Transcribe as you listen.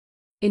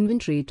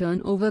Inventory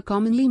turnover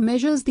commonly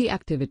measures the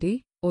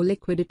activity, or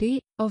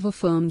liquidity, of a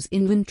firm's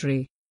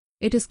inventory.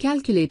 It is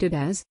calculated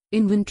as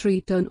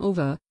inventory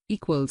turnover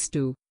equals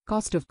to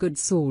cost of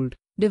goods sold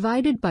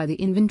divided by the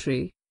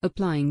inventory.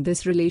 Applying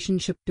this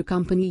relationship to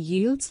company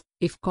yields,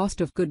 if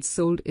cost of goods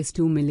sold is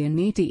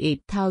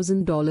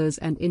 $2,088,000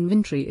 and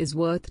inventory is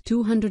worth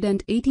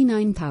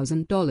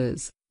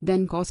 $289,000,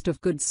 then cost of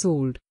goods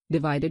sold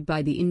divided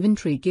by the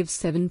inventory gives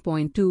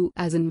 7.2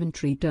 as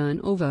inventory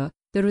turnover.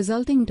 The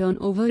resulting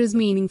turnover is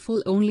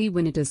meaningful only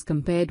when it is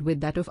compared with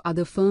that of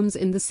other firms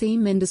in the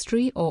same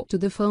industry or to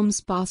the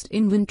firm's past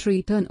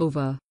inventory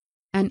turnover.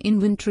 An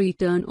inventory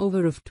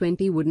turnover of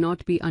 20 would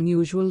not be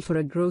unusual for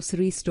a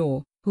grocery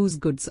store, whose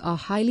goods are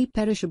highly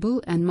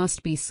perishable and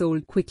must be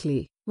sold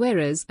quickly,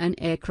 whereas an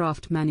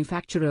aircraft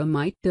manufacturer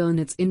might turn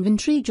its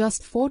inventory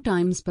just 4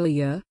 times per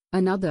year.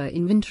 Another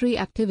inventory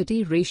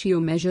activity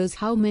ratio measures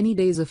how many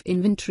days of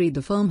inventory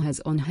the firm has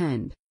on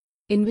hand.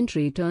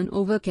 Inventory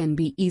turnover can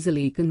be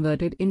easily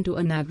converted into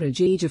an average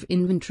age of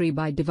inventory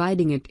by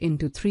dividing it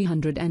into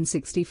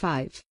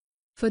 365.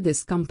 For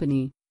this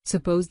company,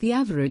 suppose the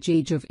average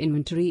age of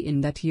inventory in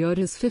that year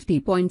is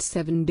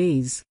 50.7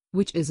 days,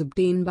 which is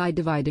obtained by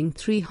dividing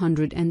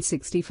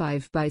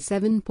 365 by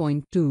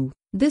 7.2.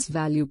 This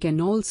value can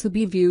also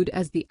be viewed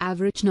as the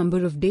average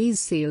number of days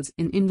sales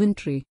in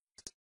inventory.